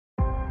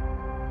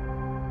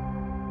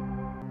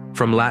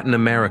From Latin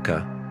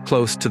America,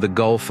 close to the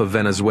Gulf of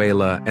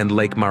Venezuela and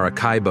Lake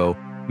Maracaibo,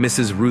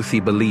 Mrs.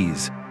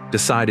 Ruthiebeliz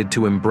decided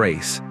to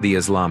embrace the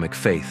Islamic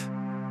faith.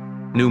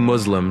 New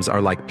Muslims are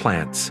like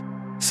plants.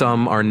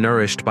 Some are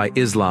nourished by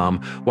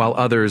Islam, while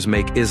others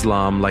make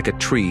Islam like a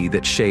tree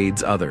that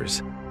shades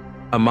others.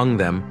 Among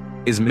them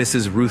is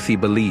Mrs.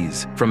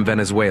 Ruthiebeliz from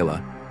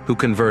Venezuela, who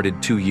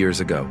converted 2 years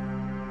ago.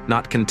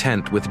 Not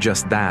content with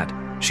just that,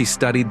 she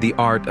studied the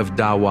art of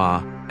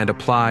dawah and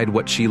applied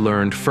what she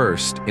learned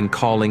first in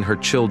calling her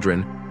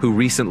children who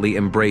recently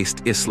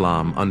embraced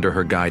Islam under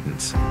her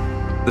guidance.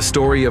 The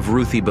story of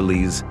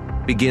Ruthiebeliz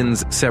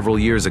begins several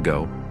years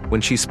ago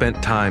when she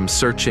spent time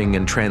searching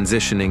and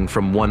transitioning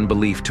from one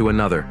belief to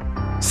another,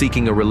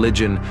 seeking a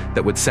religion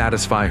that would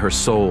satisfy her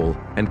soul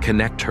and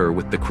connect her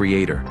with the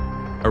Creator,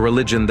 a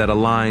religion that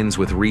aligns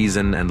with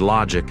reason and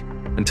logic,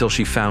 until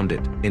she found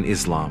it in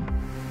Islam.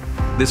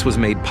 This was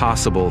made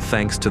possible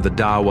thanks to the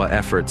dawah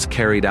efforts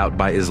carried out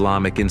by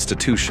Islamic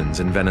institutions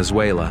in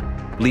Venezuela,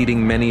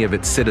 leading many of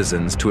its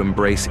citizens to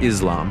embrace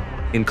Islam,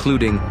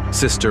 including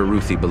Sister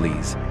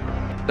Ruthiebeliz.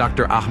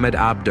 Dr. Ahmed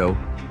Abdo,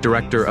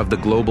 director of the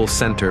Global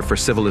Center for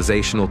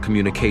Civilizational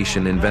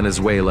Communication in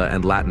Venezuela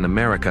and Latin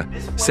America,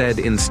 said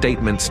in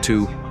statements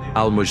to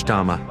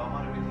Al-Mujtama,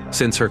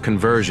 "Since her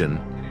conversion,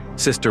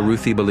 Sister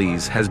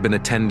Ruthiebeliz has been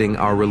attending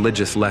our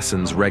religious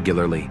lessons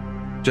regularly.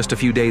 Just a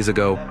few days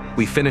ago,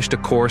 we finished a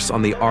course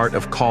on the art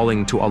of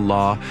calling to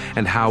Allah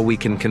and how we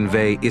can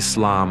convey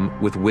Islam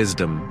with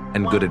wisdom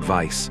and good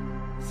advice."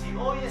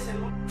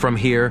 From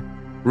here,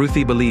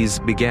 Ruthiebeliz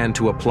began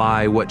to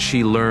apply what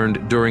she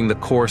learned during the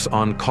course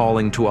on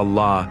calling to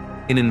Allah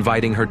in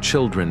inviting her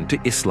children to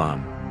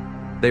Islam.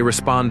 They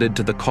responded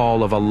to the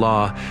call of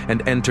Allah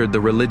and entered the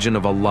religion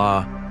of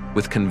Allah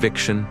with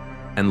conviction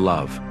and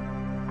love.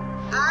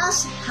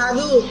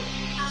 Ashhadu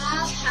an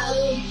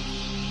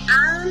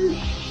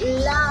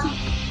la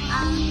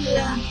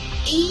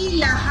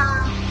ilaha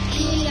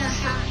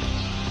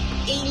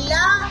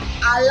illa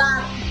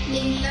Allah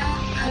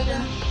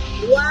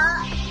wa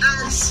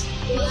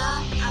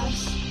ashhadu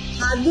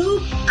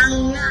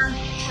anna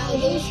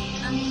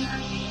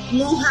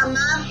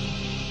Muhammad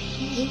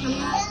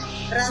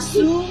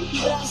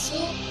Rasulullah.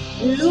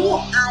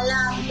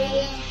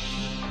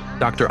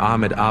 Dr.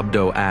 Ahmed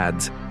Abdo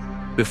adds,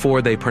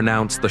 before they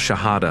pronounced the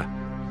Shahada,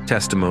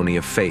 testimony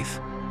of faith,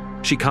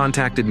 she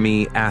contacted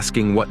me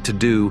asking what to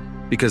do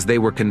because they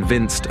were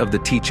convinced of the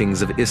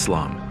teachings of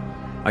Islam.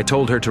 I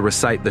told her to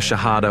recite the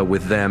Shahada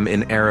with them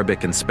in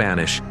Arabic and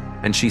Spanish,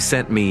 and she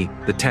sent me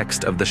the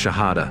text of the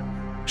Shahada.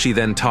 She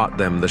then taught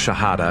them the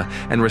Shahada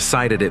and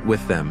recited it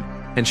with them,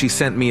 and she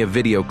sent me a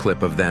video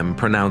clip of them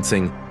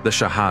pronouncing the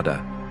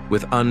Shahada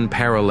with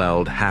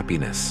unparalleled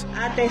happiness.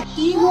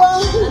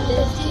 Atestiguo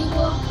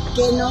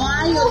que no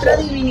hay otra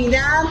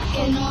divinidad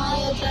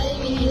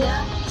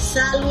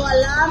salvo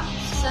Alá,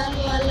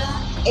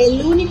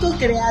 el único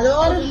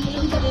creador,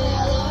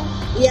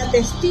 y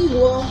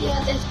atestiguo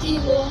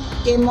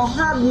que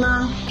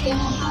Muhammad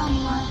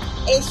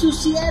es su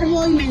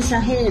siervo y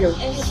mensajero.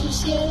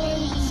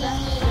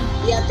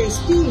 Y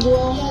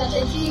atestiguo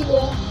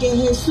que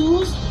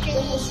Jesús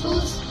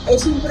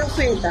es un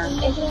profeta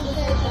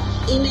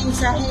y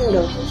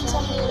mensajero,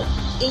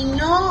 y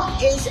no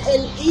es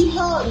el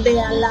hijo de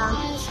Alá.